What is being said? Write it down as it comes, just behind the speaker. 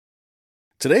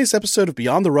Today's episode of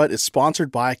Beyond the Rut is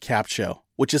sponsored by CapShow,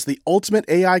 which is the ultimate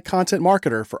AI content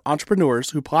marketer for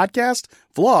entrepreneurs who podcast,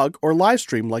 vlog, or live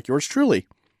stream like yours truly.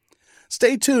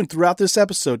 Stay tuned throughout this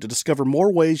episode to discover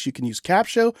more ways you can use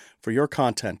CapShow for your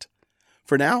content.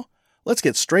 For now, let's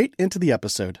get straight into the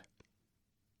episode.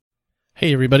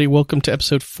 Hey everybody, welcome to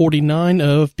episode 49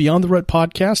 of Beyond the Rut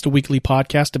Podcast, a weekly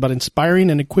podcast about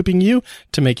inspiring and equipping you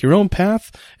to make your own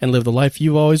path and live the life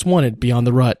you've always wanted beyond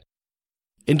the rut.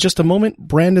 In just a moment,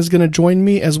 Brandon's going to join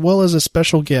me as well as a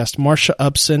special guest, Marcia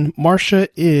Upson. Marcia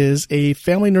is a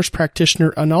family nurse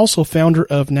practitioner and also founder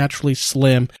of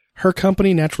NaturallySlim. Her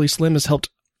company, NaturallySlim, has helped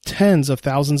tens of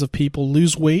thousands of people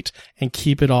lose weight and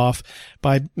keep it off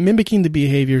by mimicking the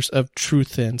behaviors of true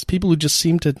thins, people who just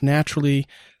seem to naturally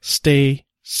stay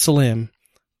slim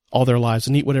all their lives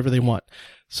and eat whatever they want.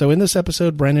 So in this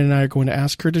episode, Brandon and I are going to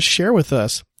ask her to share with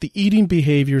us the eating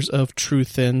behaviors of true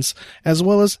thins, as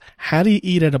well as how do you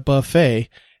eat at a buffet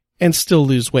and still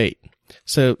lose weight.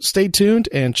 So stay tuned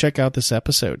and check out this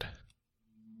episode.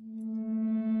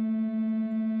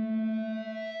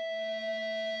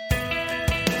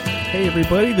 Hey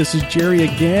everybody, this is Jerry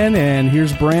again, and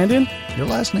here's Brandon. Your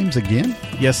last name's again?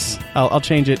 Yes, I'll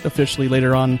change it officially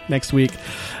later on next week.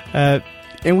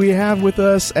 And we have with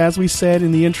us, as we said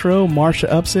in the intro,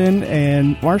 Marcia Upson,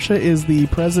 and Marcia is the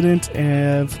president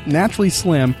of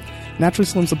NaturallySlim.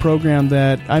 NaturallySlim's a program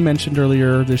that I mentioned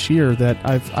earlier this year that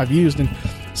I've used, and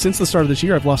since the start of this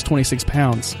year, I've lost 26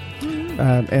 pounds.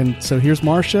 And so here's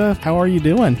Marcia. How are you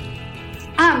doing?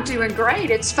 I'm doing great.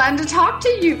 It's fun to talk to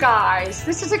you guys.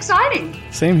 This is exciting.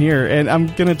 Same here. And I'm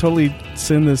going to totally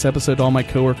send this episode to all my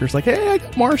coworkers like, hey, I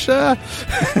got Marcia.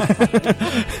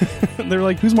 They're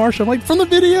like, who's Marcia? I'm like, from the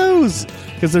videos.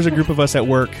 Because there's a group of us at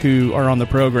work who are on the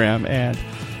program. And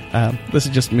this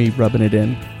is just me rubbing it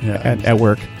in at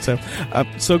work. So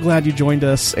I'm so glad you joined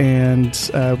us and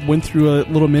went through a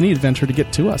little mini adventure to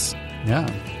get to us. Yeah,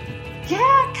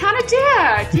 kind of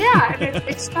did. Yeah,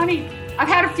 it's funny. I've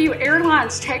had a few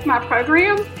airlines take my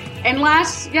program, and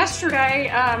yesterday,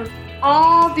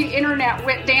 all the internet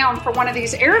went down for one of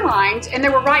these airlines, and they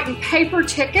were writing paper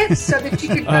tickets so that you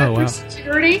could go through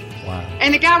security. Wow.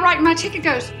 And the guy writing my ticket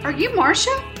goes, "Are you Marcia?"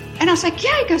 And I was like,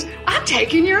 "Yeah." He goes, "I'm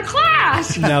taking your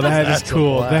class." Now that is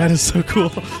cool. That is so cool.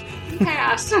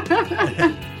 Pass.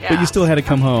 Yeah. But you still had to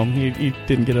come home. You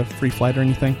didn't get a free flight or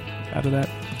anything out of that?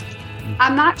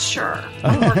 I'm not sure.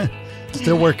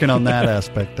 Still working on that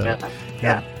aspect of it.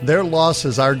 Yeah. Their loss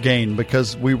is our gain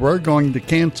because we were going to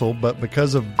cancel, but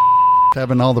because of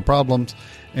having all the problems,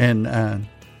 and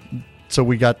so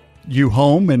we got you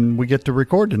home and we get to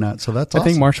record tonight. So that's awesome. I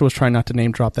think Marcia was trying not to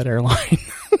name drop that airline.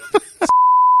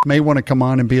 May want to come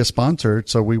on and be a sponsor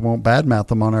so we won't badmouth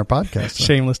them on our podcast. So.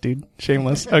 Shameless, dude.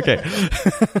 Shameless. Okay.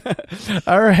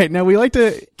 All right. Now we like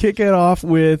to kick it off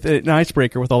with an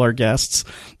icebreaker with all our guests.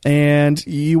 And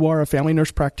you are a family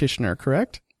nurse practitioner,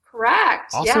 correct?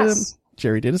 Correct. Awesome. Yes.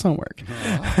 Jerry did his homework.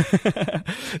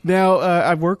 Now,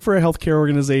 I work for a healthcare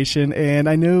organization, and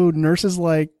I know nurses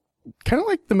kind of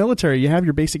like the military. You have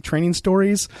your basic training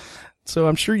stories. So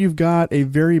I'm sure you've got a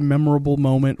very memorable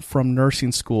moment from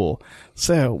nursing school.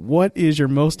 So what is your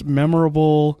most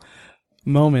memorable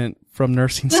moment from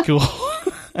nursing school?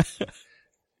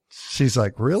 She's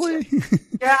like, really?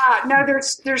 Yeah, no,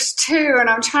 there's two, and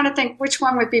I'm trying to think which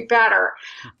one would be better.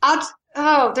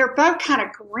 They're both kind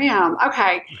of grim.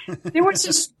 Okay. There was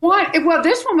this one. Well,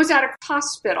 this one was at a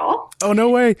hospital. Oh, no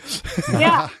way.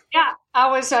 Yeah. I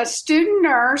was a student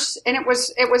nurse, and it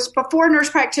was before nurse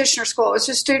practitioner school. It was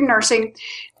just student nursing.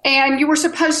 And you were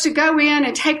supposed to go in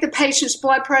and take the patient's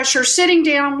blood pressure, sitting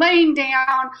down, laying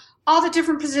down, all the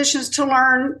different positions to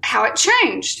learn how it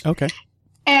changed. Okay.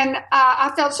 And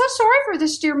I felt so sorry for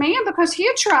this dear man because he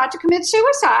had tried to commit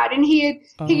suicide, and he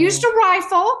used a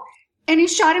rifle. And he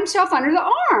shot himself under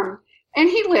the arm, and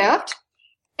he lived.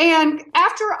 And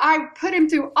after I put him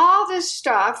through all this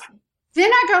stuff,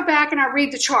 then I go back and I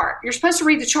read the chart. You're supposed to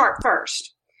read the chart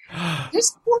first.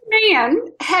 This poor man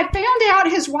had found out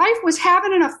his wife was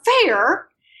having an affair.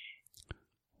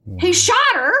 He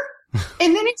shot her,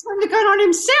 and then he turned the gun on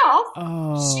himself.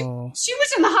 Oh. She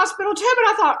was in the hospital too,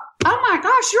 but I thought, oh my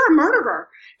gosh, you're a murderer.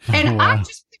 And I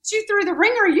just put you through the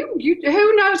ringer. You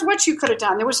who knows what you could have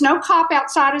done. There was no cop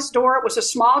outside his door. It was a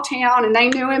small town, and they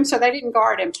knew him, so they didn't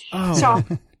guard him. Oh. So,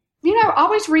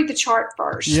 always read the chart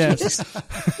first. Yes. You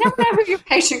just never know who your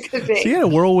patient could be. So you had a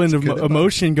whirlwind of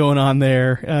emotion going on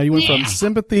there. You went from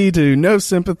sympathy to no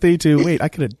sympathy to, wait, I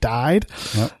could have died?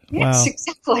 Yep. Yes, wow.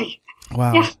 Exactly.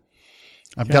 Wow. Yeah.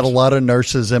 I've got a lot of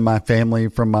nurses in my family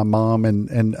from my mom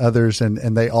and others,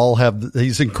 and they all have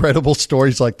these incredible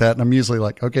stories like that. And I'm usually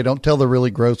like, okay, don't tell the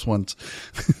really gross ones.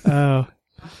 Oh.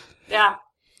 Yeah.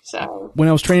 So when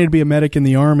I was training to be a medic in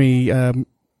the Army, I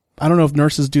don't know if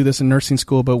nurses do this in nursing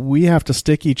school, but we have to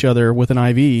stick each other with an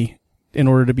IV in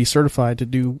order to be certified to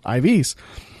do IVs.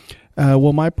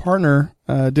 Well, my partner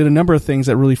did a number of things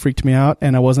that really freaked me out,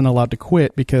 and I wasn't allowed to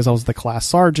quit because I was the class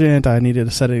sergeant. I needed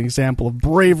to set an example of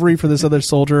bravery for this other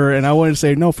soldier, and I wanted to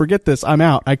say, no, forget this. I'm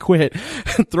out. I quit.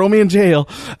 Throw me in jail.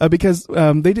 Because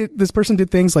this person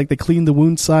did things like they cleaned the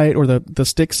wound site or the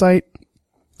stick site,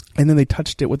 and then they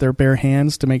touched it with their bare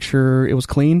hands to make sure it was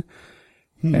clean.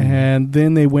 And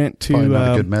then they went to Probably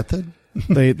not a good method.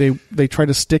 They tried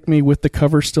to stick me with the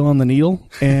cover still on the needle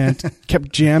and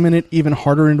kept jamming it even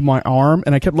harder into my arm.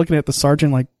 And I kept looking at the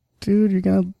sergeant like, dude, you're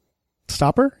going to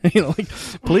stop her? Like,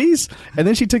 please. And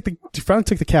then she finally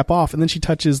took the cap off, and then she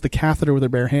touches the catheter with her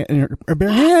bare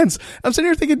hands. I'm sitting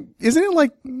here thinking, isn't it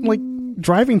like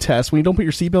driving tests when you don't put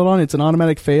your seatbelt on, it's an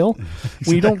automatic fail? Exactly.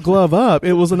 When you don't glove up,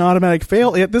 it was an automatic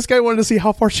fail. This guy wanted to see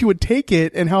how far she would take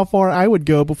it and how far I would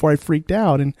go before I freaked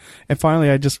out. And finally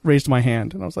I just raised my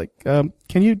hand and I was like,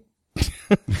 can you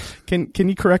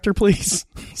correct her, please,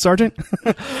 Sergeant?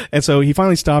 And so he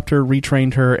finally stopped her,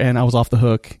 retrained her, and I was off the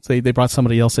hook. So they brought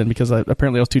somebody else in because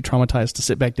apparently I was too traumatized to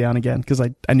sit back down again because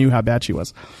I knew how bad she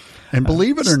was. And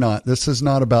believe it or not, this is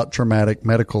not about traumatic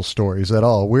medical stories at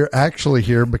all. We're actually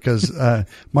here because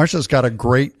Marsha's got a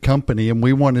great company and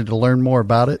we wanted to learn more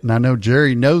about it. And I know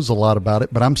Jerry knows a lot about it,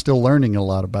 but I'm still learning a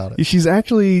lot about it. She's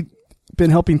actually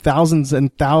been helping thousands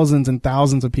and thousands and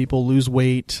thousands of people lose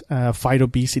weight, fight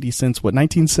obesity since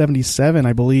 1977,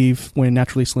 I believe, when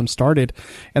NaturallySlim started.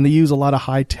 And they use a lot of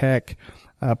high-tech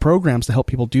programs to help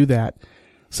people do that.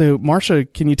 So,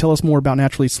 Marsha, can you tell us more about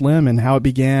NaturallySlim and how it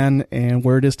began and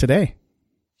where it is today?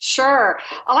 Sure.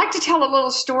 I like to tell a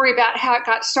little story about how it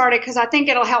got started because I think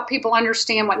it'll help people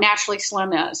understand what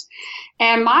NaturallySlim is.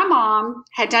 And my mom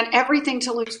had done everything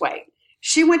to lose weight.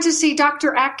 She went to see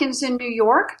Dr. Atkins in New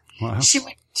York. Wow. She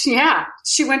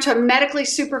went to a medically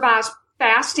supervised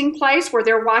fasting place where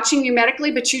they're watching you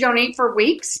medically, but you don't eat for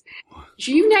weeks.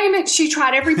 You name it, she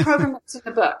tried every program that's in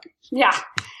the book. Yeah.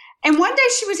 And one day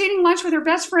she was eating lunch with her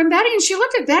best friend, Betty, and she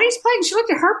looked at Betty's plate and she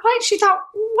looked at her plate. She thought,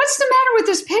 what's the matter with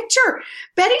this picture?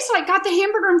 Betty's like got the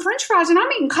hamburger and french fries and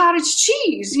I'm eating cottage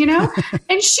cheese,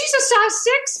 and she's a size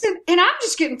 6 and I'm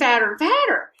just getting fatter and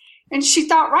fatter. And she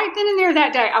thought right then and there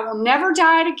that day, I will never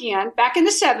diet again. Back in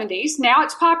the 70s, now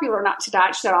it's popular not to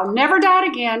diet. She said, I'll never diet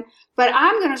again, but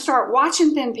I'm going to start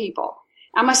watching thin people.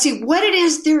 I'm going to see what it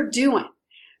is they're doing.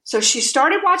 So she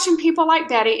started watching people like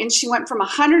Betty, and she went from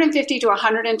 150 to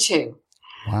 102.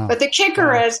 Wow. But the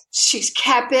kicker is she's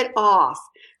kept it off.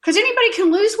 Because anybody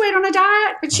can lose weight on a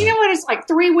diet, but you know what? It's like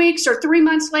 3 weeks or 3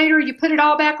 months later, you put it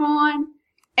all back on,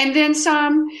 and then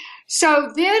some.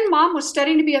 So then Mom was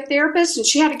studying to be a therapist, and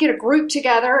she had to get a group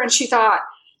together, and she thought,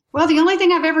 well, the only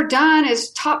thing I've ever done is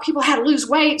taught people how to lose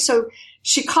weight. So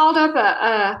she called up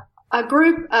a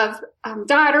group of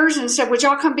dieters and said, would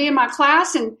y'all come be in my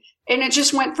class? And it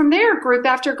just went from there, group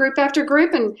after group after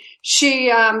group. And she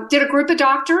did a group of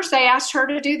doctors. They asked her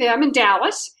to do them in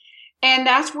Dallas. And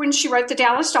that's when she wrote the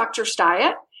Dallas Doctor's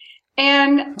Diet.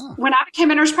 And when I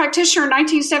became a nurse practitioner in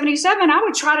 1977, I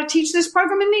would try to teach this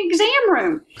program in the exam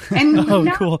room.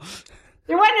 And cool.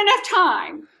 There wasn't enough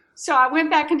time. So I went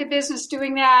back into business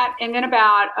doing that. And then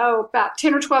about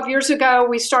 10 or 12 years ago,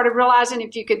 we started realizing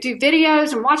if you could do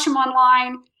videos and watch them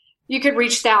online, you could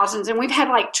reach thousands. And we've had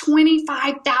like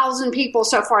 25,000 people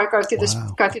so far go through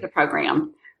the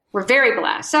program. We're very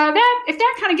blessed. So if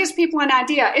that kind of gives people an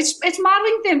idea, it's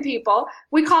modeling thin people.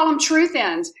 We call them true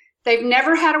thins. They've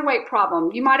never had a weight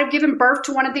problem. You might have given birth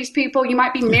to one of these people. You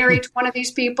might be married to one of these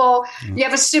people. You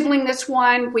have a sibling that's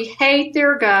one. We hate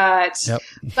their guts,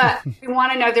 but we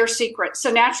want to know their secrets.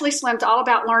 So NaturallySlim's all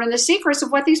about learning the secrets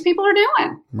of what these people are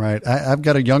doing. Right. I've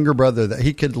got a younger brother that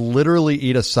he could literally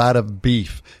eat a side of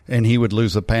beef and he would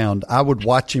lose a pound. I would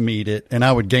watch him eat it and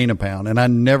I would gain a pound, and I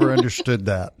never understood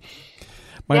that.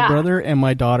 My brother and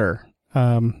my daughter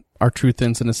are true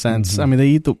thins in a sense. I mean, they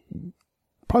eat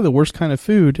probably the worst kind of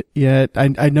food, yet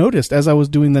I noticed as I was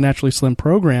doing the NaturallySlim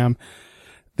program,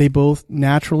 they both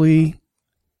naturally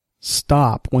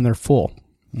stop when they're full.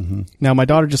 Now, my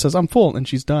daughter just says, I'm full, and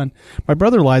she's done. My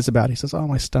brother lies about it. He says, oh,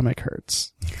 my stomach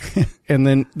hurts. And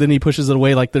then he pushes it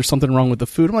away like there's something wrong with the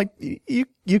food. I'm like,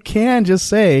 you can just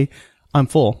say, I'm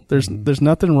full. There's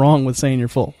nothing wrong with saying you're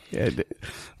full.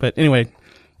 But anyway,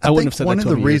 I wouldn't have said that one of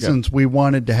the reasons we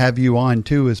wanted to have you on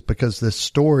too is because this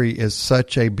story is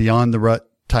such a beyond the rut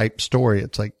type story.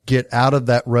 It's like, get out of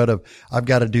that rut of, I've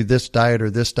got to do this diet or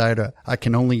this diet. Or I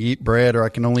can only eat bread or I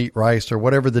can only eat rice or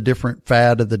whatever the different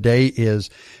fad of the day is.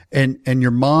 And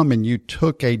your mom and you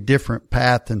took a different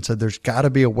path and said, there's got to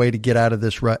be a way to get out of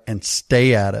this rut and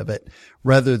stay out of it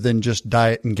rather than just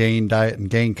diet and gain.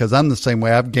 Cause I'm the same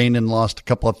way. I've gained and lost a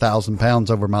couple of 1,000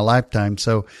 pounds over my lifetime.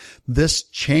 So this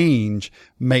change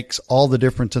makes all the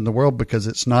difference in the world because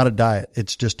it's not a diet.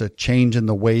 It's just a change in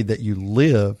the way that you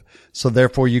live. So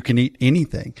therefore you can eat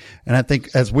anything. And I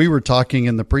think as we were talking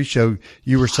in the pre-show,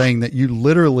 you were saying that you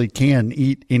literally can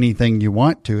eat anything you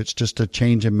want to. It's just a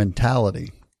change in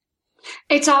mentality.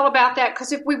 It's all about that,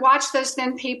 because if we watch those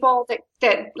thin people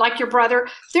that like your brother,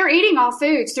 they're eating all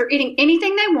foods. They're eating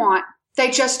anything they want. They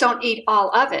just don't eat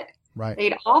all of it. Right. They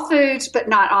eat all foods, but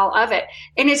not all of it.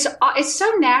 And it's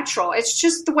so natural. It's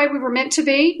just the way we were meant to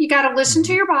be. You got to listen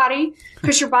to your body,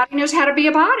 because your body knows how to be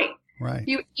a body. Right.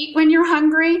 You eat when you're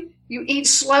hungry. You eat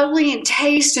slowly and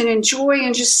taste and enjoy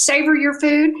and just savor your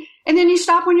food. And then you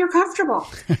stop when you're comfortable.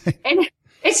 And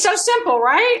it's so simple,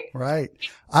 right? Right.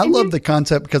 I love the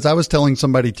concept, because I was telling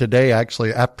somebody today,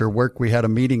 actually, after work, we had a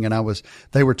meeting and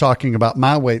they were talking about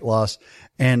my weight loss.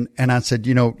 And I said,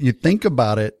 you think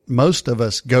about it. Most of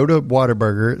us go to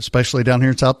Whataburger, especially down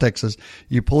here in South Texas.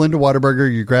 You pull into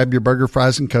Whataburger, you grab your burger,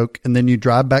 fries, and Coke, and then you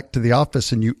drive back to the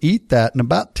office and you eat that in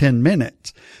about 10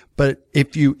 minutes. But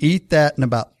if you eat that in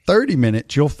about 30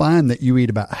 minutes, you'll find that you eat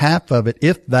about half of it,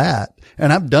 if that.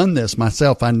 And I've done this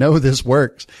myself. I know this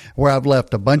works, where I've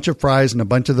left a bunch of fries and a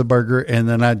bunch of the burger, and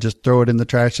then I just throw it in the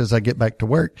trash as I get back to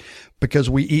work, because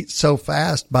we eat so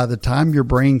fast. By the time your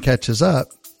brain catches up,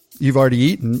 you've already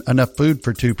eaten enough food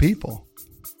for 2 people.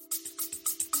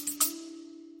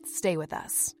 Stay with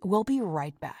us. We'll be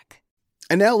right back.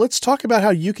 And now let's talk about how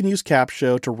you can use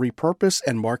Capshow to repurpose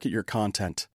and market your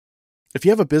content. If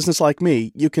you have a business like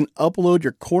me, you can upload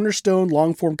your cornerstone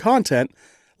long-form content,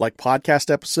 like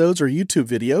podcast episodes or YouTube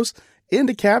videos,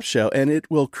 into Capshow, and it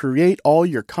will create all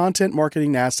your content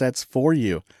marketing assets for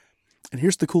you. And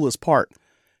here's the coolest part.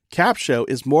 Capshow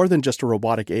is more than just a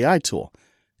robotic AI tool.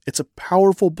 It's a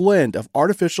powerful blend of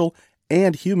artificial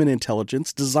and human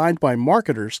intelligence designed by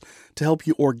marketers to help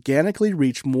you organically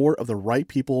reach more of the right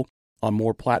people on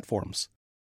more platforms.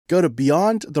 Go to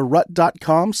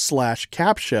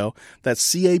beyondtherut.com/capshow,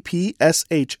 that's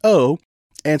CAPSHO,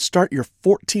 and start your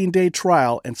 14-day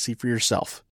trial and see for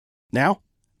yourself. Now,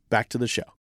 back to the show.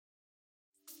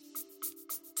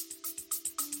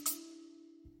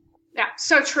 Yeah,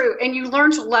 so true. And you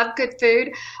learn to love good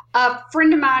food. A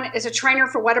friend of mine is a trainer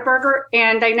for Whataburger,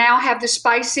 and they now have the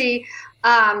spicy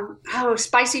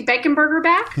bacon burger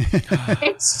back.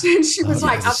 And she was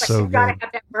like, I was like, you got to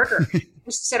have that burger. And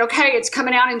she said, okay, it's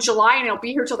coming out in July and it'll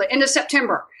be here till the end of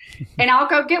September. And I'll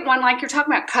go get one like you're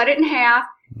talking about, cut it in half,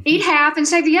 eat half, and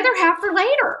save the other half for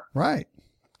later. Right.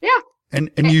 Yeah. And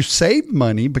you save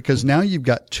money, because now you've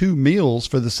got 2 meals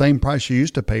for the same price you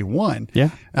used to pay one.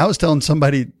 Yeah. I was telling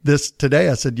somebody this today.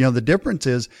 I said, the difference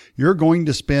is you're going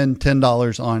to spend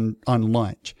 $10 on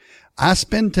lunch. I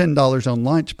spend $10 on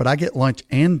lunch, but I get lunch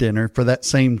and dinner for that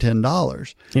same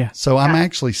 $10. Yeah. So I'm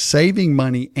actually saving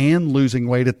money and losing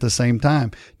weight at the same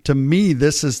time. To me,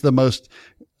 this is the most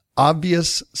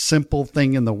obvious, simple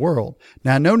thing in the world.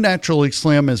 Now, I know Naturally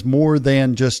Slim is more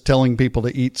than just telling people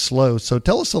to eat slow. So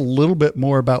tell us a little bit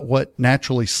more about what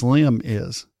Naturally Slim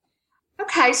is.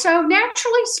 Okay. So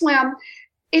Naturally Slim,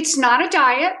 it's not a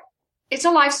diet. It's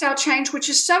a lifestyle change, which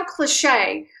is so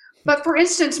cliche. But for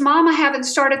instance, Mama having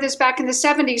started this back in the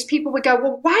 70s, people would go,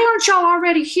 well, why aren't y'all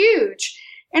already huge?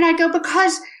 And I go,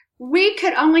 because we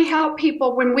could only help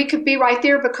people when we could be right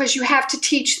there, because you have to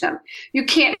teach them. You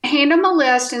can't hand them a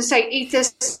list and say, eat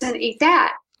this and eat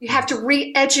that. You have to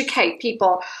re-educate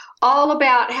people all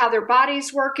about how their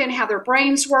body's working, how their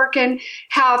brain's working,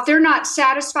 how if they're not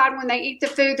satisfied when they eat the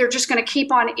food, they're just going to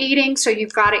keep on eating. So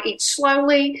you've got to eat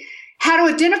slowly. How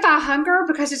to identify hunger,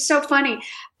 because it's so funny.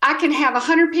 I can have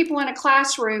 100 people in a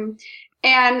classroom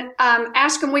and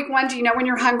ask them week 1, do you know when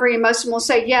you're hungry? And most of them will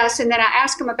say yes. And then I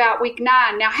ask them about week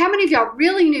 9. Now, how many of y'all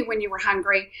really knew when you were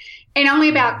hungry? And only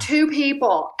about 2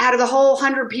 people out of the whole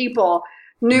 100 people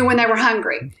knew when they were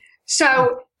hungry.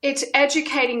 So it's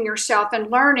educating yourself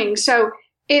and learning. So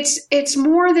it's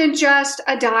more than just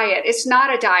a diet. It's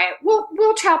not a diet.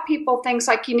 We'll tell people things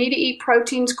like you need to eat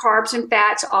proteins, carbs, and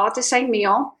fats all at the same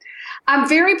meal. I'm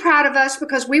very proud of us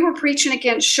because we were preaching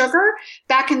against sugar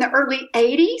back in the early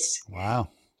 80s. Wow.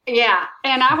 Yeah.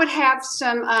 And I would have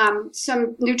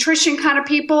some nutrition kind of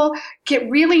people get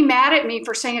really mad at me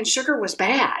for saying sugar was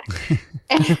bad.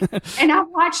 And I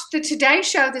watched the Today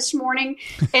Show this morning,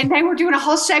 and they were doing a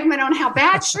whole segment on how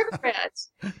bad sugar is.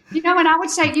 And I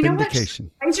would say, you know what?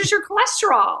 Raises your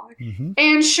cholesterol. Mm-hmm.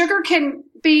 And sugar can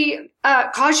be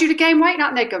cause you to gain weight.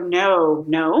 And they go, no,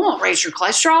 it won't raise your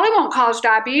cholesterol. It won't cause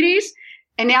diabetes.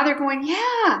 And now they're going,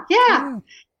 yeah.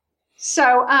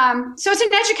 So it's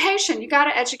an education. You got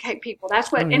to educate people.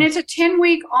 That's what, and it's a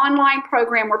 10-week online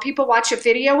program where people watch a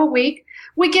video a week.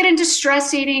 We get into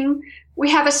stress eating. We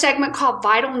have a segment called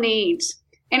Vital Needs,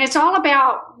 and it's all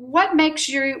about what makes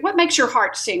your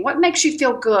heart sing, what makes you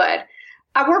feel good.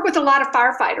 I work with a lot of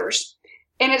firefighters,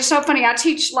 and it's so funny. I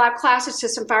teach live classes to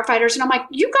some firefighters, and I'm like,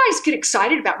 you guys get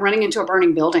excited about running into a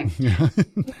burning building.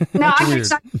 No, I get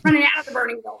excited running out of the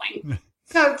burning building.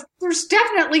 So there's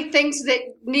definitely things that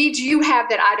needs you have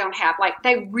that I don't have. Like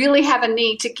they really have a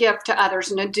need to give to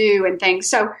others and to do and things.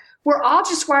 So we're all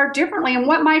just wired differently. And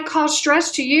what might cause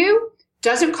stress to you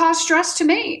doesn't cause stress to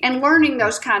me. And learning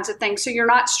those kinds of things so you're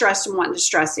not stressed and wanting to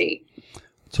stress eat.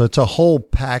 So it's a whole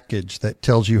package that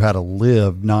tells you how to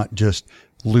live, not just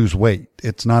lose weight.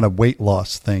 It's not a weight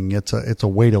loss thing. It's a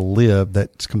way to live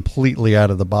that's completely out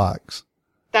of the box.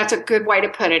 That's a good way to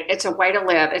put it. It's a way to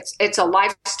live. It's a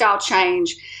lifestyle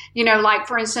change. You know, like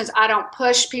for instance, I don't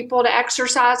push people to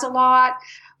exercise a lot,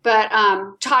 but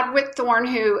Todd Whitthorne,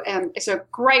 who is a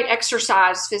great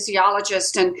exercise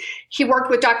physiologist, and he worked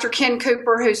with Dr. Ken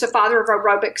Cooper, who's the father of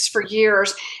aerobics for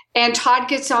years. And Todd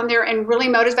gets on there and really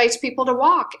motivates people to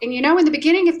walk. And, you know, in the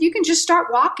beginning, if you can just start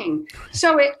walking.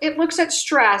 So it looks at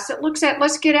stress. It looks at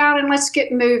let's get out and let's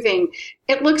get moving.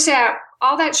 It looks at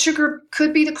all that sugar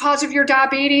could be the cause of your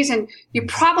diabetes, and you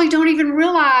probably don't even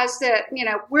realize that, you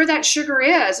know, where that sugar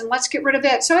is, and let's get rid of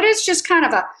it. So it is just kind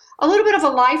of a little bit of a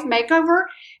life makeover.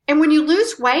 And when you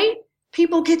lose weight,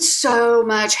 people get so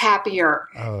much happier.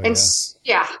 Oh,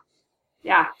 yeah. And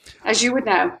yeah, as you would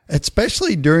know.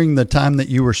 Especially during the time that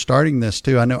you were starting this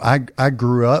too. I know I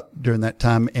grew up during that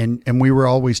time, and we were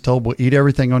always told, well, eat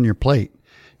everything on your plate.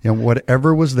 You know,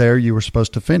 whatever was there, you were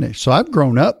supposed to finish. So I've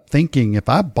grown up thinking if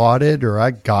I bought it or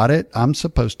I got it, I'm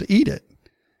supposed to eat it.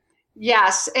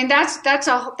 Yes. And that's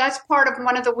part of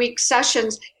one of the week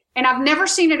sessions. And I've never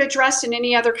seen it addressed in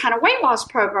any other kind of weight loss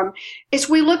program, is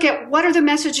we look at what are the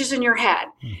messages in your head.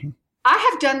 Mm-hmm. I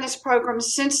have done this program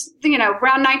since, you know,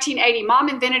 around 1980. Mom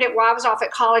invented it while I was off at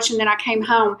college, and then I came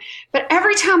home. But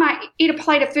every time I eat a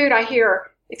plate of food, I hear,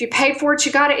 if you paid for it,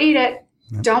 you got to eat it.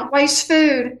 Yep. Don't waste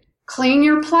food. Clean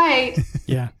your plate.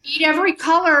 Yeah. Eat every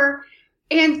color.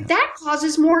 And that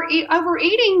causes more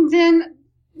overeating than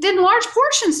large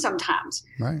portions sometimes.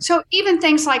 Right. So even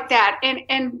things like that,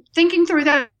 and thinking through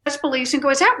those beliefs and go,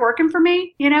 is that working for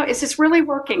me? You know, is this really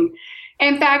working?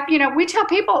 In fact, you know, we tell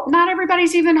people not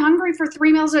everybody's even hungry for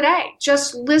 3 meals a day.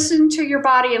 Just listen to your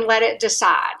body and let it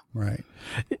decide. Right.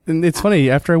 And it's funny,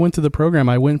 after I went to the program,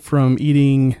 I went from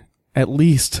eating at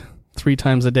least 3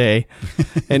 times a day.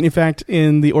 And in fact,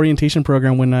 in the orientation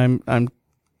program, when I'm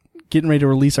getting ready to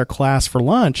release our class for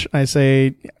lunch, I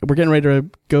say, we're getting ready to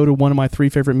go to one of my 3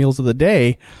 favorite meals of the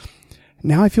day.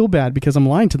 Now I feel bad because I'm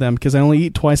lying to them because I only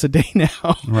eat twice a day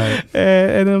now. Right.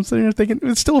 And I'm sitting there thinking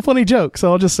it's still a funny joke. So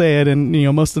I'll just say it. And, you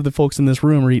know, most of the folks in this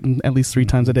room are eating at least 3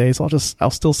 times a day. So I'll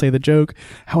still say the joke.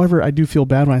 However, I do feel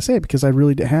bad when I say it because I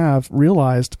really have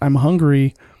realized I'm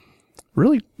hungry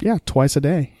really, twice a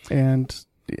day. And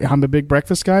I'm a big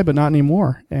breakfast guy, but not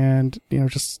anymore. And, you know,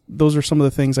 just those are some of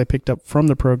the things I picked up from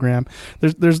the program.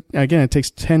 There's again, it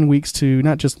takes 10 weeks to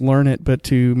not just learn it, but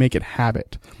to make it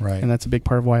habit. Right. And that's a big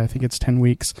part of why I think it's 10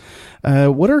 weeks.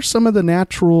 What are some of the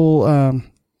not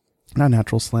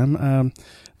NaturalSlim,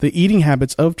 the eating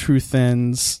habits of True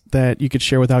Thins that you could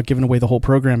share without giving away the whole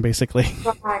program, basically?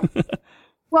 Right.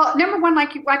 Well, number one,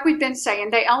 like we've been saying,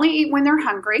 they only eat when they're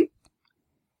hungry.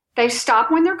 They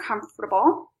stop when they're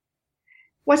comfortable.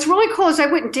 What's really cool is they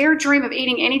wouldn't dare dream of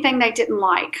eating anything they didn't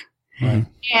like. Right.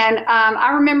 And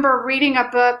I remember reading a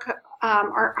book,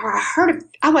 or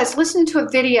I was listening to a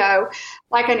video,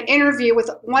 like an interview with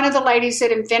one of the ladies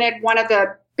that invented one of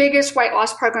the biggest weight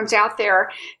loss programs out there.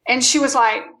 And she was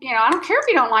like, you know, I don't care if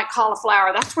you don't like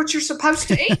cauliflower. That's what you're supposed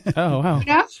to eat. Oh, wow. You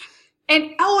know?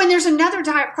 And there's another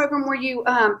diet program where you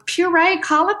puree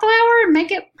cauliflower and make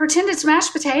it pretend it's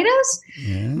mashed potatoes.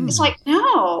 Yeah. It's like,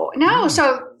 no. Yeah.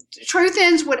 So True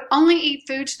Thins would only eat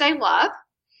foods they love,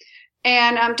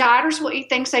 and dieters will eat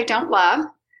things they don't love.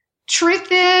 True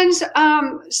Thins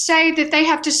say that they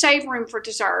have to save room for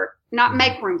dessert, not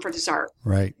make room for dessert.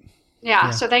 Right.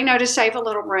 Yeah, so they know to save a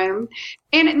little room.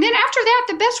 And then after that,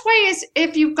 the best way is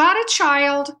if you've got a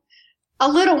child, a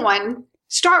little one,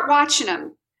 start watching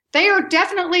them. They are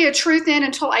definitely a True Thin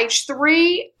until age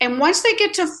 3, and once they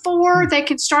get to 4, they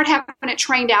can start having it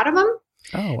trained out of them.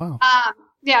 Oh, wow.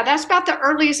 Yeah, that's about the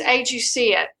earliest age you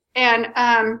see it. And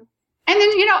then,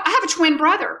 you know, I have a twin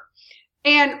brother.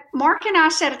 And Mark and I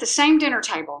sat at the same dinner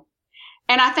table.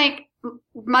 And I think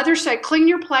Mother said, clean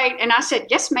your plate. And I said,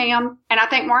 yes, ma'am. And I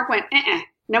think Mark went,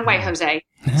 no way, Jose.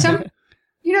 So,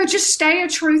 you know, just stay a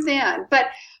True Thin. But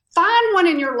find one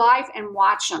in your life and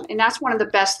watch them. And that's one of the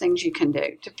best things you can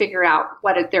do to figure out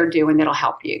what they're doing that'll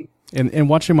help you. And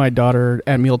watching my daughter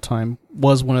at mealtime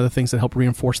was one of the things that helped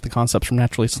reinforce the concepts from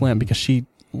Naturally Slim, because she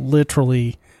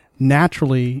literally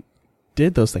naturally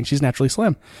did those things. She's naturally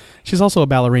slim. She's also a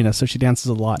ballerina, so she dances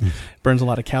a lot, burns a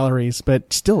lot of calories,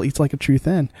 but still eats like a true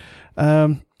thin.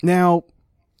 Now,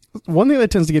 one thing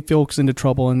that tends to get folks into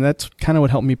trouble, and that's kind of what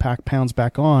helped me pack pounds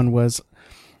back on, was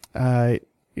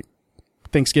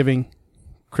Thanksgiving,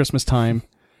 Christmas time,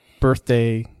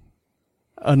 birthday,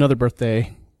 another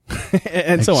birthday,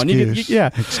 and so on. Excuse.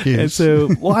 And so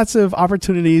lots of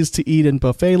opportunities to eat in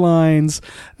buffet lines.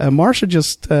 Marsha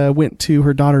just went to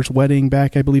her daughter's wedding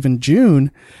back, I believe, in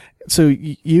June. So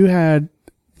you had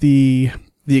the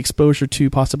exposure to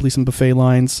possibly some buffet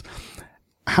lines.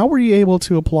 How were you able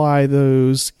to apply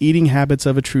those eating habits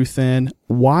of a true thin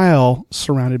while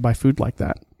surrounded by food like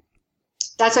that?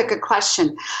 That's a good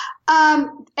question.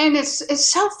 And it's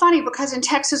so funny because in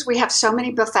Texas we have so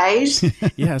many buffets.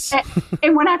 Yes.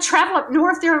 And when I travel up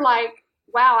north, they're like,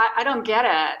 wow, I don't get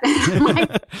it. Like,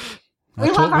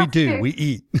 that's what we do. We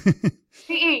eat.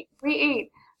 We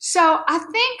eat. So I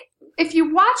think if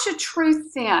you watch a true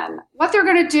thin, what they're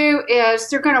going to do is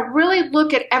they're going to really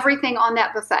look at everything on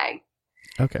that buffet.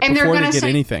 Okay. And before they're they get say,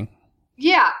 anything.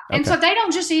 Yeah. And okay. so they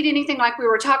don't just eat anything like we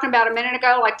were talking about a minute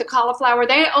ago, like the cauliflower.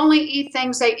 They only eat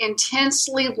things they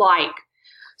intensely like.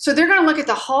 So they're going to look at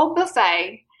the whole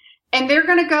buffet, and they're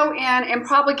going to go in and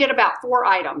probably get about 4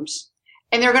 items.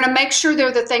 And they're going to make sure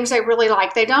they're the things they really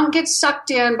like. They don't get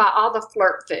sucked in by all the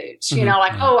flirt foods, you know,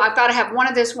 like, oh, I've got to have one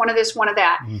of this, one of this, one of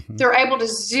that. Mm-hmm. They're able to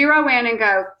zero in and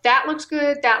go, that looks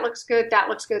good, that looks good, that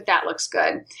looks good, that looks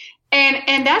good.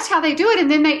 And that's how they do it. And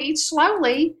then they eat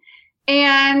slowly,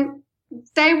 and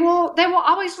they will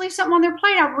always leave something on their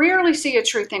plate. I rarely see a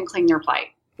true thin clean their plate.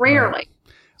 Rarely. Right.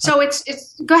 So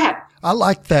it's go ahead. I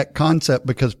like that concept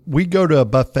because we go to a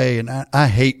buffet, and I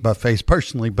hate buffets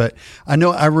personally, but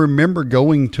I remember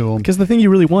going to them. Because the thing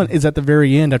you really want is at the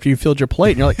very end after you filled your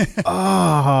plate, and you're like,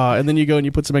 and then you go and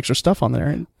you put some extra stuff on there.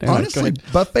 And honestly,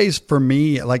 buffets for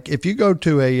me, like if you go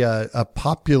to a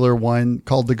popular one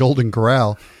called the Golden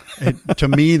Corral, to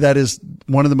me, that is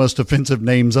one of the most offensive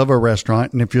names of a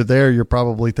restaurant. And if you're there, you're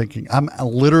probably thinking, I'm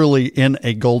literally in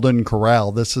a Golden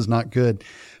Corral. This is not good.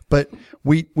 But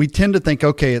we tend to think,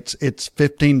 okay, it's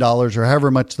 $15 or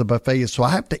however much the buffet is. So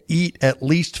I have to eat at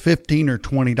least $15 or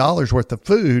 $20 worth of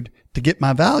food to get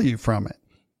my value from it.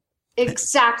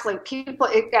 Exactly.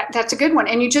 That's a good one.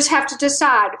 And you just have to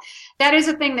decide. That is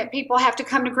a thing that people have to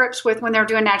come to grips with when they're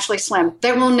doing Naturally Slim.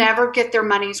 They will never get their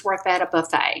money's worth at a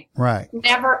buffet. Right.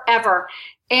 Never, ever.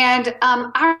 And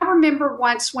I remember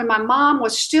once when my mom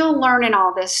was still learning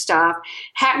all this stuff,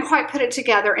 hadn't quite put it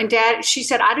together, and she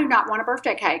said, I do not want a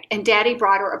birthday cake. And Daddy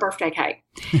brought her a birthday cake.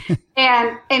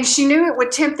 and she knew it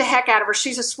would tempt the heck out of her.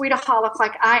 She's a sweetaholic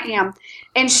like I am.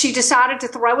 And she decided to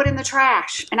throw it in the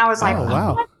trash. And I was like,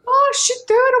 wow. Oh, she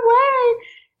threw it away.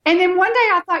 And then one day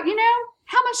I thought,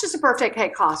 how much does a birthday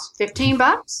cake cost?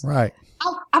 $15? Right.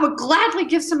 I would gladly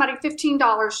give somebody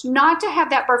 $15 not to have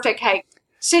that birthday cake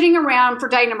sitting around for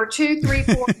day number 2, 3,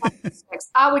 4, 5, 6.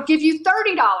 I would give you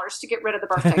 $30 to get rid of the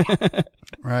birthday cake.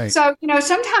 Right. So,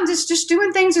 sometimes it's just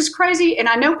doing things is crazy. And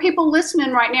I know people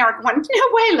listening right now are going, no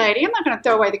way, lady, I'm not going to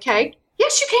throw away the cake.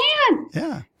 Yes, you can.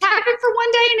 Yeah. Have it for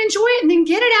one day and enjoy it, and then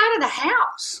get it out of the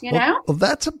house, know? Well,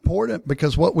 that's important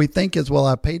because what we think is, well,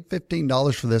 I paid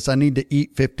 $15 for this. I need to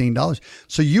eat $15.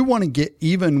 So you want to get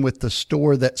even with the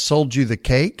store that sold you the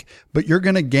cake, but you're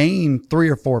going to gain 3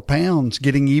 or 4 pounds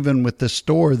getting even with the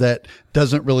store that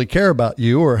doesn't really care about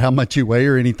you or how much you weigh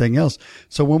or anything else.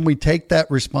 So when we take that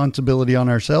responsibility on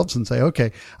ourselves and say,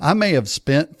 okay, I may have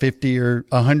spent $50 or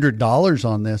 $100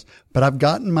 on this, but I've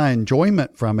gotten my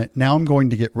enjoyment from it. Now I'm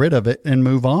going to get rid of it and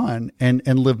move on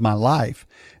and live my life.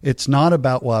 It's not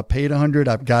about, well, I paid $100.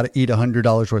 I've got to eat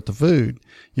 $100 worth of food.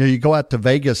 You go out to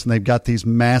Vegas and they've got these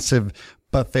massive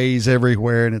buffets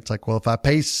everywhere. And it's like, well, if I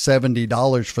pay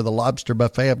 $70 for the lobster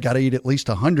buffet, I've got to eat at least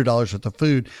 $100 worth of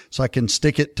food so I can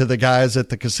stick it to the guys at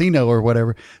the casino or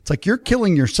whatever. It's like you're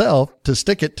killing yourself to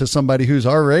stick it to somebody who's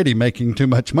already making too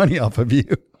much money off of you.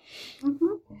 Mm-hmm.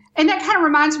 And that kind of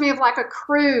reminds me of like a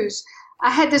cruise. I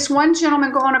had this one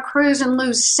gentleman go on a cruise and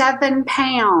lose 7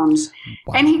 pounds.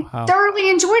 Wow. And he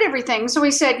thoroughly enjoyed everything. So he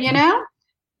said,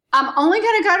 I'm only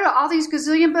going to go to all these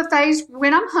gazillion buffets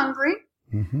when I'm hungry.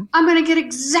 Mm-hmm. I'm going to get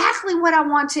exactly what I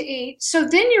want to eat. So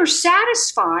then you're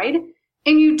satisfied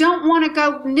and you don't want to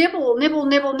go nibble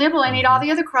and eat all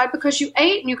the other crud because you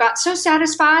ate and you got so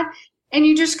satisfied, and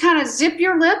you just kind of zip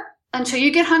your lip until you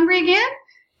get hungry again.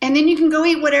 And then you can go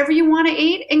eat whatever you want to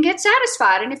eat and get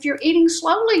satisfied. And if you're eating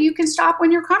slowly, you can stop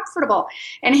when you're comfortable.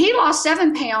 And he lost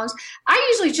 7 pounds.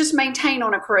 I usually just maintain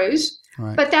on a cruise,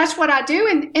 right. But that's what I do.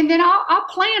 And then I'll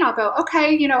plan. I'll go,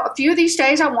 okay, a few of these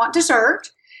days I want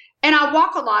dessert. And I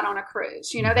walk a lot on a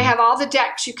cruise. They have all the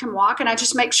decks you can walk, and I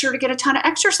just make sure to get a ton of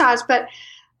exercise. But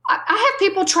I have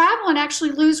people travel and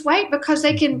actually lose weight because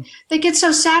they get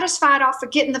so satisfied off of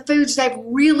getting the foods they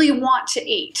really want to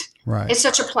eat. Right. It's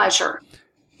such a pleasure.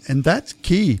 And that's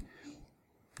key.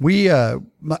 I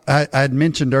had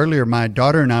mentioned earlier, my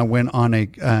daughter and I went on a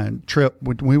trip.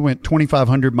 We went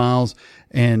 2,500 miles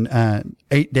in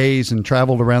 8 days and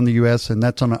traveled around the U.S., and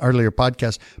that's on an earlier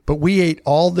podcast. But we ate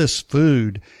all this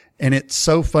food, and it's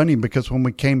so funny because when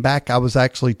we came back, I was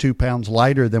actually 2 pounds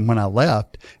lighter than when I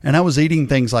left. And I was eating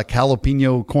things like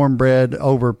jalapeno cornbread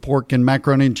over pork and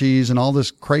macaroni and cheese and all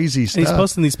this crazy stuff. And he's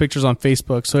posting these pictures on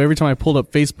Facebook. So every time I pulled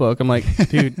up Facebook, I'm like,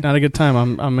 dude, not a good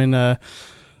time. I'm in a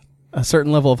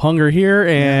certain level of hunger here,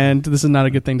 and this is not a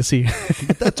good thing to see.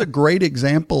 That's a great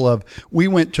example of, we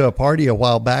went to a party a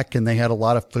while back and they had a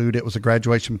lot of food. It was a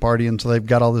graduation party, and so they've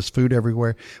got all this food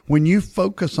everywhere. When you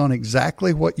focus on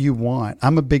exactly what you want,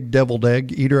 I'm a big deviled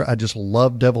egg eater. I just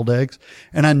love deviled eggs,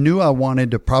 and I knew I wanted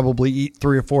to probably eat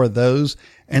 3 or 4 of those.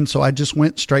 And so I just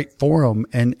went straight for them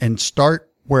and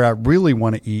start where I really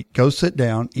want to eat. Go sit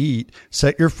down, eat,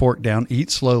 set your fork down,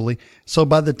 eat slowly. So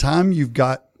by the time you've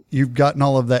gotten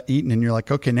all of that eaten and you're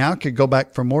like, okay, now I could go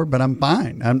back for more, but I'm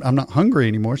fine. I'm not hungry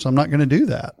anymore, so I'm not going to do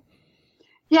that.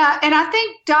 Yeah, and I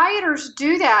think dieters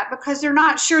do that because they're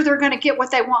not sure they're going to get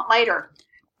what they want later.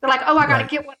 They're like, oh, I got to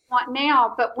get what I want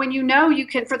now. But when you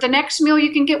can, for the next meal,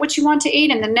 you can get what you want to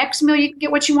eat, and the next meal you can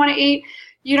get what you want to eat.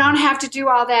 You don't have to do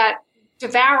all that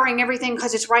devouring everything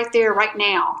because it's right there, right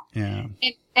now. Yeah.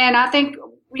 And I think,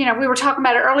 we were talking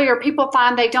about it earlier. People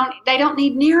find they don't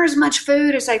need near as much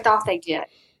food as they thought they did.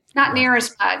 Not near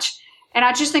as much. And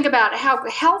I just think about how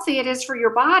healthy it is for your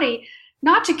body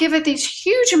not to give it these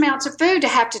huge amounts of food to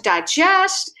have to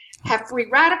digest, have free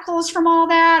radicals from all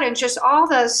that, and just all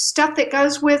the stuff that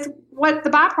goes with what the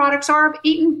byproducts are of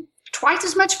eating twice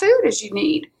as much food as you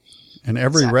need. And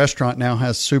every restaurant now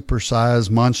has super size,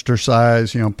 monster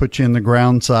size, put you in the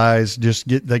ground size.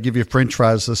 They give you French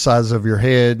fries the size of your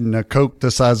head and a Coke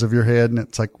the size of your head. And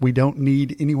it's like, we don't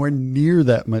need anywhere near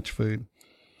that much food.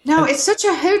 No, it's such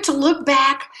a hoot to look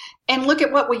back and look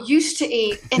at what we used to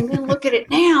eat and then look at it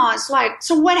now. It's like,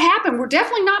 so what happened? We're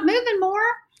definitely not moving more.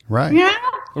 Right. Yeah.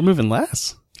 We're moving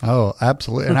less. Oh,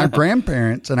 absolutely. And our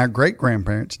grandparents and our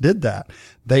great-grandparents did that.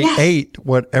 They ate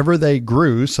whatever they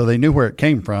grew, so they knew where it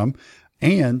came from,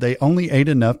 and they only ate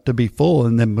enough to be full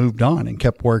and then moved on and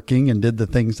kept working and did the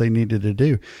things they needed to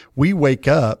do. We wake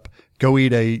up, go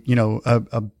eat a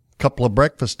couple of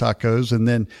breakfast tacos, and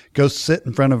then go sit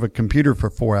in front of a computer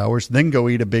for 4 hours, then go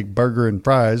eat a big burger and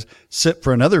fries, sit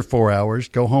for another 4 hours,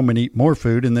 go home and eat more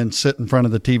food, and then sit in front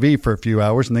of the TV for a few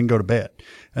hours and then go to bed.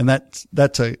 And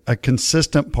that's a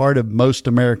consistent part of most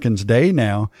Americans' day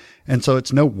now. And so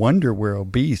it's no wonder we're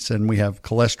obese and we have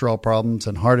cholesterol problems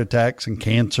and heart attacks and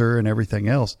cancer and everything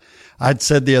else. I'd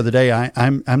said the other day,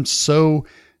 I'm so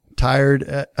tired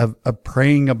of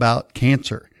praying about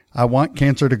cancer. I want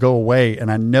cancer to go away,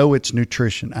 and I know it's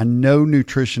nutrition. I know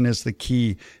nutrition is the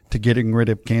key to getting rid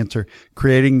of cancer,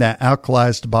 creating that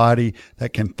alkalized body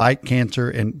that can fight cancer,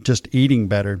 and just eating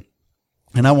better.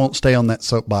 And I won't stay on that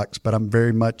soapbox, but I'm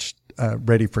very much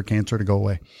ready for cancer to go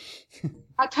away.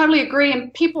 I totally agree.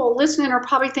 And people listening are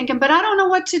probably thinking, but I don't know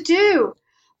what to do.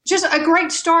 Just a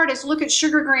great start is look at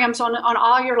sugar grams on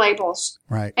all your labels.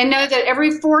 Right. And know that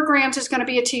every 4 grams is going to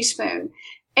be a teaspoon.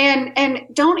 And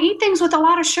don't eat things with a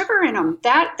lot of sugar in them.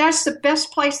 That's the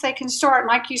best place they can start. And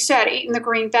like you said, eating the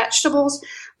green vegetables,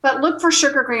 but look for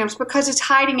sugar grams because it's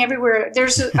hiding everywhere.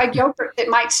 There's a yogurt that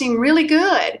might seem really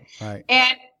good, right,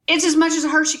 and it's as much as a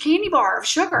Hershey candy bar of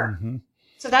sugar. Mm-hmm.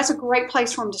 So that's a great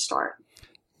place for them to start.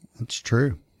 That's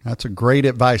true. That's a great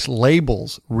advice.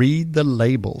 Labels. Read the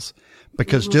labels,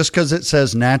 because just because it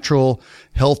says natural,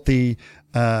 healthy,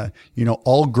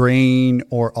 all grain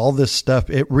or all this stuff,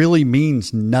 it really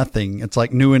means nothing. It's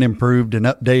like new and improved and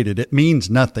updated. It means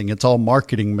nothing. It's all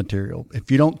marketing material. If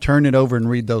you don't turn it over and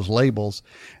read those labels,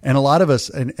 and a lot of us,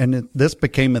 and this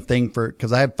became a thing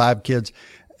because I have 5 kids,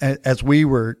 as we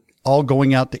were all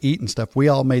going out to eat and stuff, we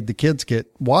all made the kids get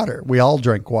water. We all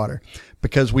drank water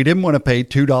because we didn't want to pay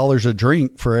 $2 a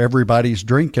drink for everybody's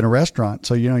drink in a restaurant.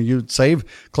 So, you'd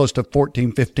save close to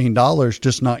 $14, $15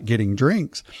 just not getting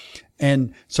drinks.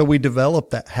 And so we developed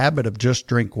that habit of just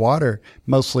drink water,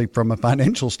 mostly from a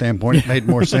financial standpoint. It made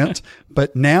more sense.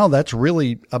 But now that's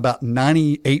really about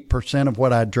 98% of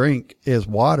what I drink is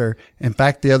water. In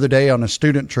fact, the other day on a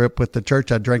student trip with the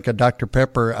church, I drank a Dr.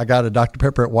 Pepper. I got a Dr.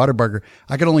 Pepper at Whataburger.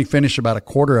 I could only finish about a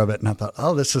quarter of it. And I thought,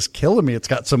 oh, this is killing me. It's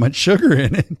got so much sugar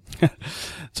in it.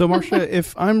 So, Marcia,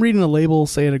 if I'm reading a label,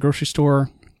 say at a grocery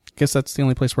store, I guess that's the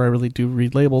only place where I really do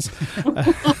read labels.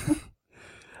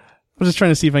 I'm just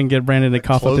trying to see if I can get Brandon to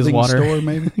cough up his water. Clothing store,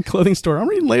 maybe? Clothing store. I'm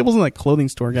reading labels in like clothing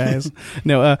store, guys.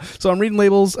 No, so I'm reading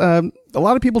labels. A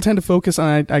lot of people tend to focus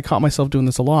on, I caught myself doing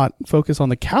this a lot, focus on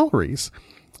the calories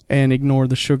and ignore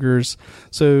the sugars.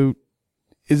 So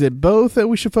is it both that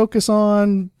we should focus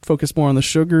on? Focus more on the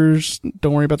sugars.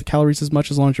 Don't worry about the calories as much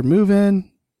as long as you're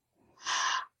moving.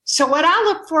 So what I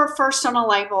look for first on a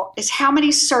label is how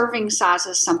many serving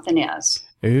sizes something is.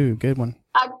 Ooh, good one.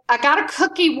 I got a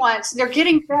cookie once. They're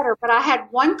getting better, but I had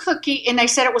one cookie and they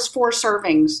said it was 4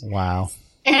 servings. Wow.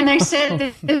 And they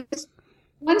said that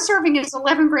one serving is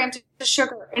 11 grams of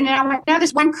sugar. And then I went, no,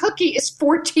 this one cookie is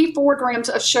 44 grams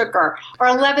of sugar or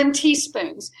 11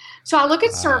 teaspoons. So I look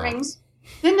at servings.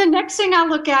 Then the next thing I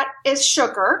look at is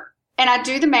sugar. And I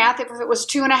do the math. If it was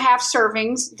 2.5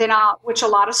 servings, then which a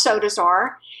lot of sodas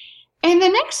are. And the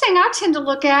next thing I tend to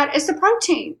look at is the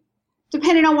protein.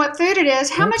 Depending on what food it is,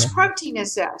 how much protein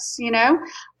is this? You know,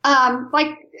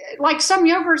 like some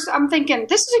yogurts, I'm thinking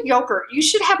this is a yogurt. You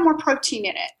should have more protein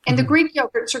in it. And the Greek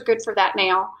yogurts are good for that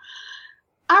now.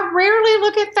 I rarely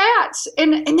look at fats.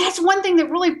 And that's one thing that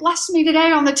really blessed me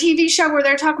today on the TV show where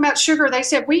they're talking about sugar. They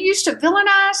said, we used to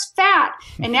villainize fat.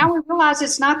 And now we realize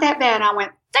it's not that bad. And I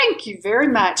went, thank you very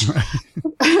much.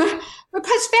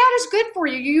 Because fat is good for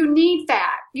you. You need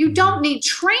fat. You don't need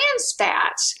trans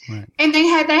fats. Right. And they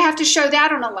have to show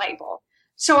that on a label.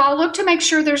 So I'll look to make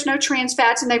sure there's no trans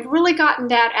fats, and they've really gotten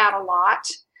that out a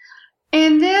lot.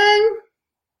 And then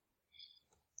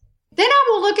I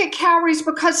will look at calories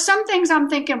because some things I'm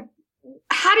thinking,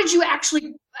 how did you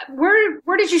actually,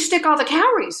 where did you stick all the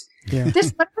calories? Yeah.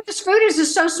 Whatever this food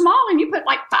is so small, and you put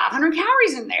like 500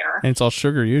 calories in there. And it's all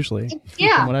sugar usually.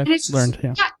 Yeah. From what I've learned.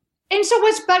 Yeah. And so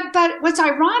what's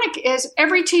ironic is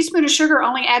every teaspoon of sugar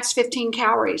only adds 15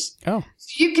 calories. Oh.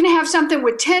 So you can have something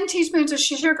with 10 teaspoons of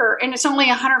sugar and it's only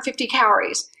 150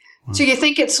 calories. Wow. So you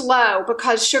think it's low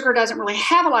because sugar doesn't really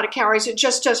have a lot of calories. It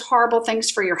just does horrible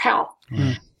things for your health.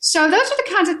 Mm. So those are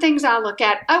the kinds of things I look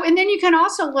at. Oh, and then you can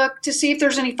also look to see if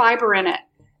there's any fiber in it.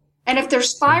 And if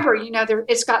there's fiber, you know,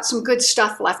 it's got some good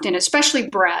stuff left in it, especially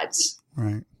breads.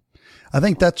 Right. I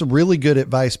think that's really good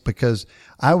advice because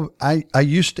I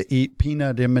used to eat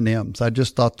peanut M&Ms. I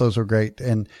just thought those were great.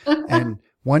 And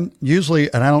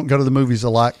usually, and I don't go to the movies a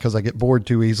lot because I get bored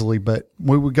too easily, but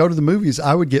when we would go to the movies,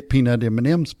 I would get peanut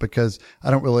M&Ms because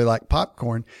I don't really like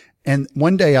popcorn. And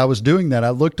one day I was doing that. I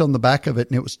looked on the back of it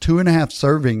and it was 2.5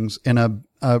 servings in a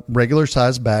regular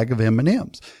sized bag of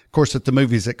M&Ms. Of course, at the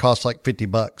movies, it costs like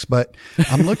 $50, but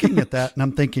I'm looking at that and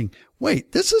I'm thinking,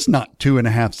 wait, this is not 2.5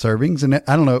 servings. And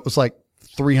I don't know, it was like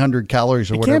 300 calories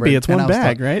or whatever. It can't be. It's one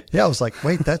bag, right? Yeah. I was like,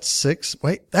 wait, that's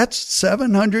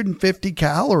 750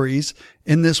 calories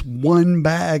in this one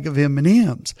bag of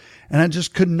M&Ms. And I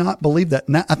just could not believe that.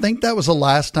 Now, I think that was the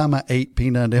last time I ate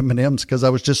peanut M&Ms because I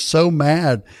was just so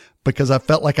mad because I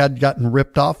felt like I'd gotten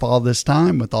ripped off all this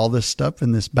time with all this stuff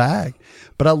in this bag.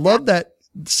 But I love that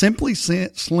Simply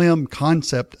Slim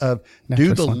concept of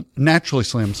Naturally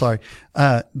Slim. Sorry.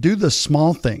 Do the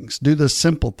small things, do the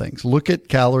simple things. Look at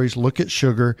calories, look at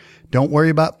sugar. Don't worry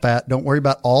about fat. Don't worry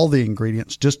about all the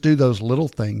ingredients. Just do those little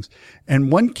things.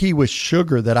 And one key with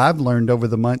sugar that I've learned over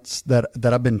the months that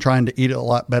I've been trying to eat a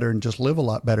lot better and just live a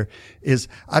lot better is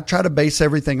I try to base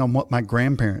everything on what my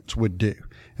grandparents would do.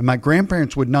 And my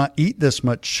grandparents would not eat this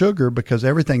much sugar because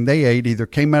everything they ate either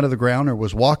came out of the ground or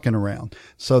was walking around.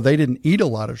 So they didn't eat a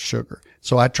lot of sugar.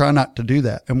 So I try not to do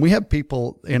that. And we have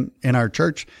people in our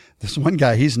church. This one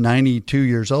guy, he's 92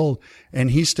 years old and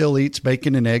he still eats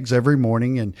bacon and eggs every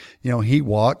morning. And, you know, he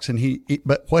walks and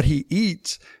but what he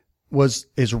eats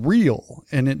is real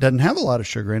and it doesn't have a lot of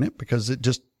sugar in it because it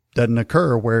just doesn't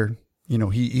occur where, you know,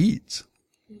 he eats.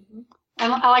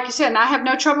 And like you said, I have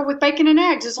no trouble with bacon and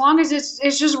eggs. As long as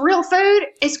it's just real food,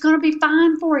 it's going to be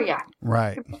fine for you.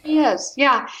 Right. It really is.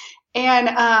 Yeah. And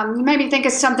you made me think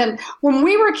of something. When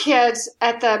we were kids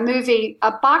at the movie,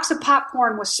 a box of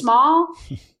popcorn was small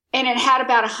and it had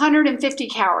about 150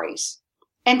 calories.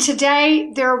 And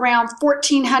today they're around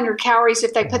 1,400 calories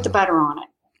if they put the butter on it.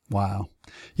 Wow.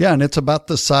 Yeah. And it's about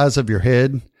the size of your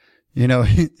head. You know,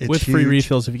 it's with huge. Free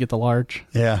refills if you get the large.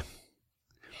 Yeah.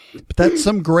 But that's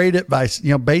some great advice.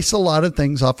 Base a lot of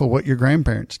things off of what your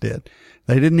grandparents did.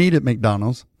 They didn't eat at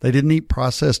McDonald's. They didn't eat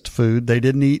processed food. They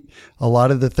didn't eat a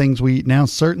lot of the things we eat now,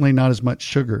 certainly not as much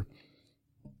sugar.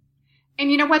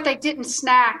 And you know what? They didn't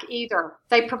snack either.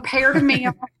 They prepared a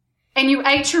meal and you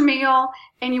ate your meal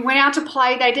and you went out to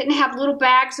play. They didn't have little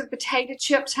bags of potato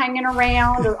chips hanging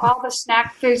around or all the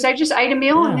snack foods. They just ate a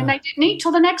meal and then they didn't eat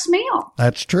till the next meal.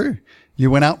 That's true. You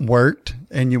went out and worked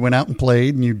and you went out and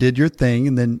played and you did your thing.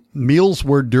 And then meals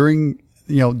were during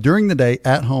the day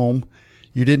at home.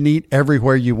 You didn't eat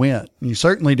everywhere you went. You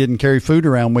certainly didn't carry food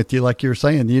around with you, like you were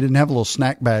saying. You didn't have little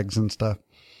snack bags and stuff.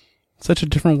 Such a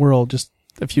different world just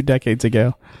a few decades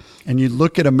ago. And you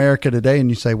look at America today and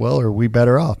you say, well, are we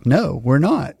better off? No, we're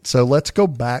not. So let's go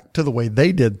back to the way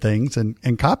they did things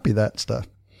and copy that stuff.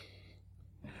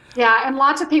 Yeah, and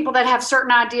lots of people that have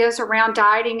certain ideas around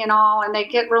dieting and all, and they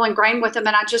get real ingrained with them.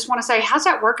 And I just want to say, how's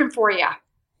that working for you?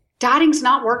 Dieting's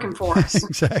not working for us.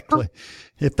 Exactly.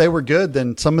 If they were good,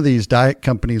 then some of these diet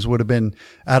companies would have been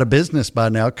out of business by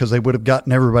now because they would have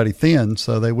gotten everybody thin,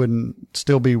 so they wouldn't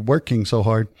still be working so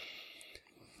hard.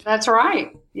 That's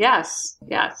right. Yes.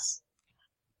 Yes.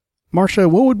 Marcia,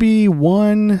 what would be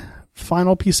one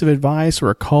final piece of advice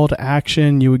or a call to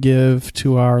action you would give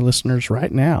to our listeners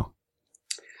right now?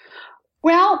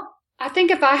 Well, I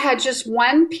think if I had just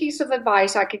one piece of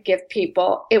advice I could give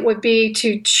people, it would be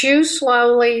to chew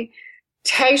slowly,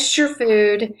 taste your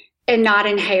food, and not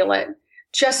inhale it.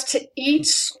 Just to eat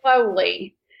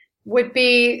slowly would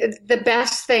be the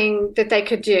best thing that they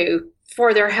could do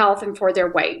for their health and for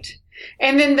their weight.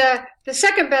 And then the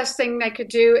second best thing they could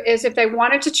do is if they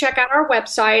wanted to check out our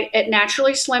website at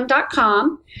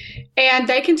NaturallySlim.com, and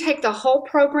they can take the whole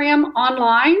program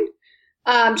online,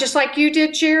 just like you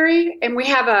did, Jerry. And we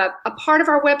have a part of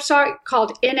our website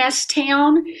called NS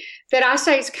Town that I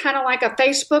say is kind of like a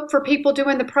Facebook for people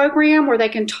doing the program where they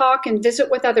can talk and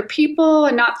visit with other people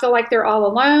and not feel like they're all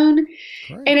alone.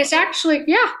 Great. And it's actually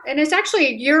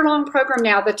a year-long program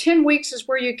now. The 10 weeks is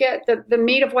where you get the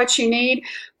meat of what you need.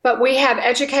 But we have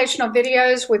educational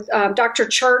videos with Dr.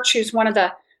 Church, who's one of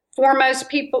the foremost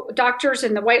doctors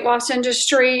in the weight loss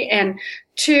industry, and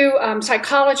two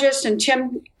psychologists, and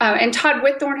Todd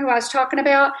Whitthorne, who I was talking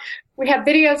about. We have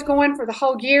videos going for the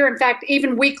whole year. In fact,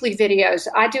 even weekly videos.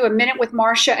 I do a minute with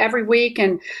Marcia every week.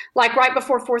 And like right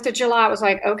before 4th of July, I was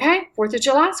like, okay, 4th of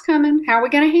July's coming. How are we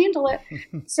going to handle it?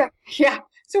 So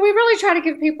we really try to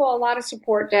give people a lot of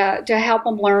support to help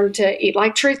them learn to eat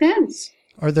like true thins.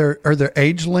 Are there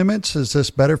age limits? Is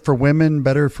this better for women,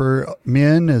 better for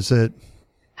men? That's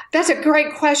a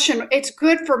great question. It's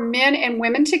good for men and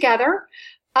women together.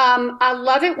 I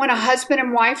love it when a husband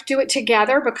and wife do it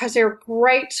together because they're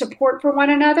great support for one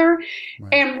another.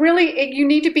 Right. And really, you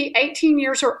need to be 18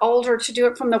 years or older to do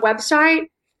it from the website.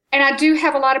 And I do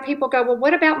have a lot of people go, well,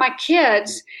 what about my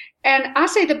kids? And I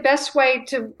say the best way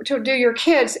to do your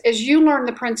kids is you learn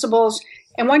the principles.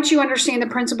 And once you understand the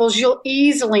principles, you'll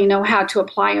easily know how to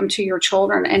apply them to your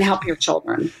children and help your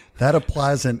children. That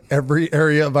applies in every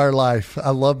area of our life. I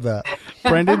love that.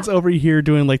 Brandon's over here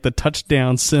doing like the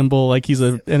touchdown symbol, like he's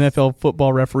an NFL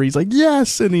football referee. He's like,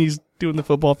 yes, and he's doing the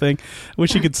football thing. I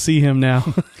wish you could see him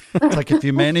now. It's like if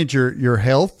you manage your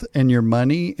health and your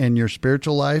money and your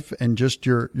spiritual life and just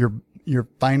your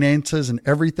finances and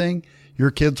everything,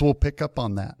 your kids will pick up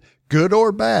on that. Good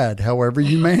or bad, however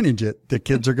you manage it, the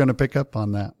kids are going to pick up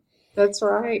on that. That's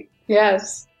right.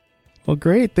 Yes. Well,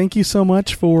 great. Thank you so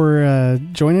much for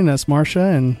joining us, Marcia.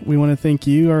 And we want to thank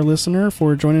you, our listener,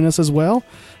 for joining us as well.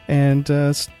 And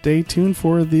stay tuned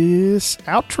for this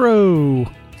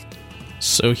outro.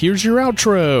 So here's your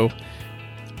outro.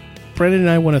 Brandon and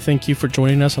I want to thank you for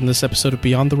joining us on this episode of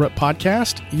Beyond the Rut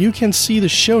podcast. You can see the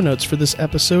show notes for this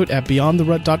episode at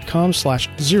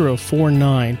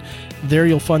beyondtherut.com/049. There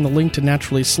you'll find the link to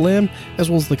Naturally Slim, as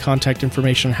well as the contact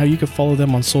information on how you can follow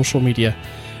them on social media.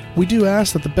 We do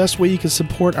ask that the best way you can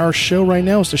support our show right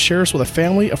now is to share us with a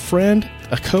family, a friend,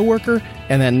 a coworker,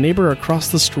 and that neighbor across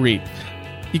the street.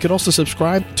 You could also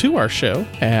subscribe to our show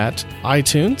at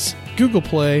iTunes, Google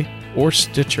Play, or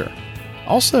Stitcher.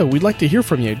 Also, we'd like to hear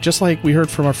from you. Just like we heard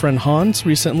from our friend Hans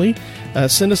recently,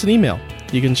 send us an email.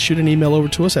 You can shoot an email over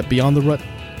to us at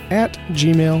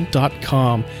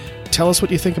beyondtherut@gmail.com. Tell us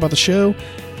what you think about the show,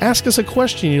 ask us a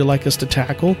question you'd like us to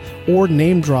tackle, or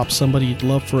name drop somebody you'd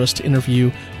love for us to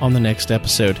interview on the next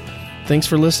episode. Thanks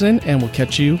for listening, and we'll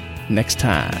catch you next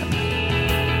time.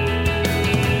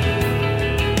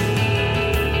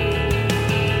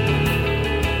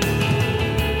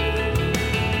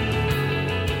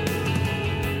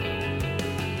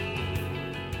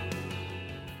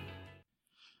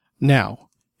 Now,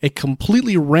 a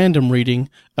completely random reading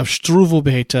of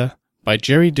Struwwelpeter by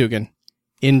Jerry Dugan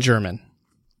in German.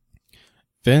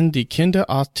 Wenn die Kinder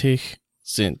artig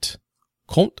sind,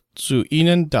 kommt zu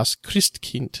ihnen das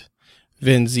Christkind.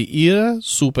 Wenn sie ihre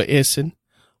Suppe essen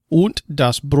und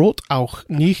das Brot auch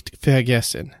nicht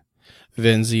vergessen.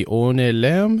 Wenn sie ohne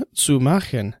Lärm zu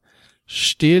machen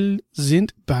still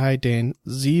sind bei den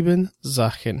 7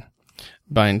 Sachen.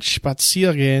 Beim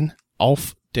Spaziergehen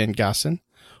auf den Gassen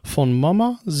von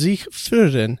Mama sich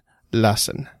führen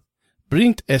lassen.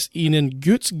 Bringt es ihnen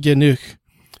gut genug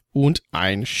und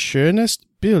ein schönes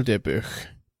Bilderbuch.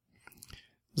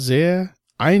 Sehr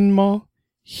einmal,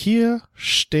 hier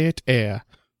steht er,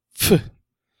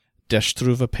 der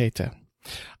Struve Peter.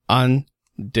 An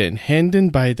den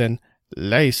Händen beiden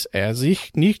lässt er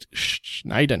sich nicht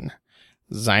schneiden.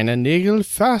 Seine Nägel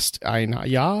fast ein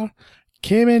Jahr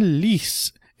kämen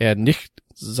ließ er nicht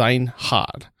sein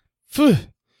Haar.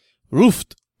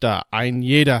 Ruft da ein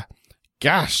jeder,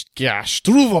 Gast,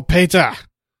 Struve Peter!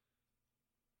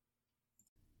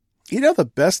 You know, the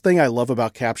best thing I love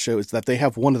about CapShow is that they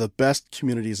have one of the best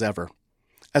communities ever.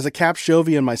 As a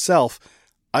CapShovian myself,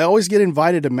 I always get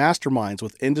invited to masterminds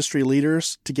with industry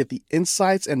leaders to get the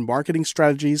insights and marketing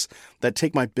strategies that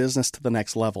take my business to the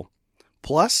next level.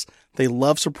 Plus, they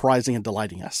love surprising and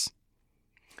delighting us.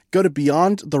 Go to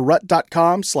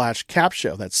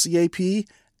beyondtherut.com/capshow, that's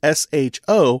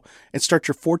CAPSHO, and start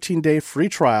your 14-day free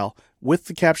trial with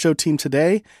the CapShow team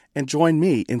today and join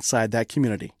me inside that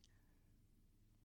community.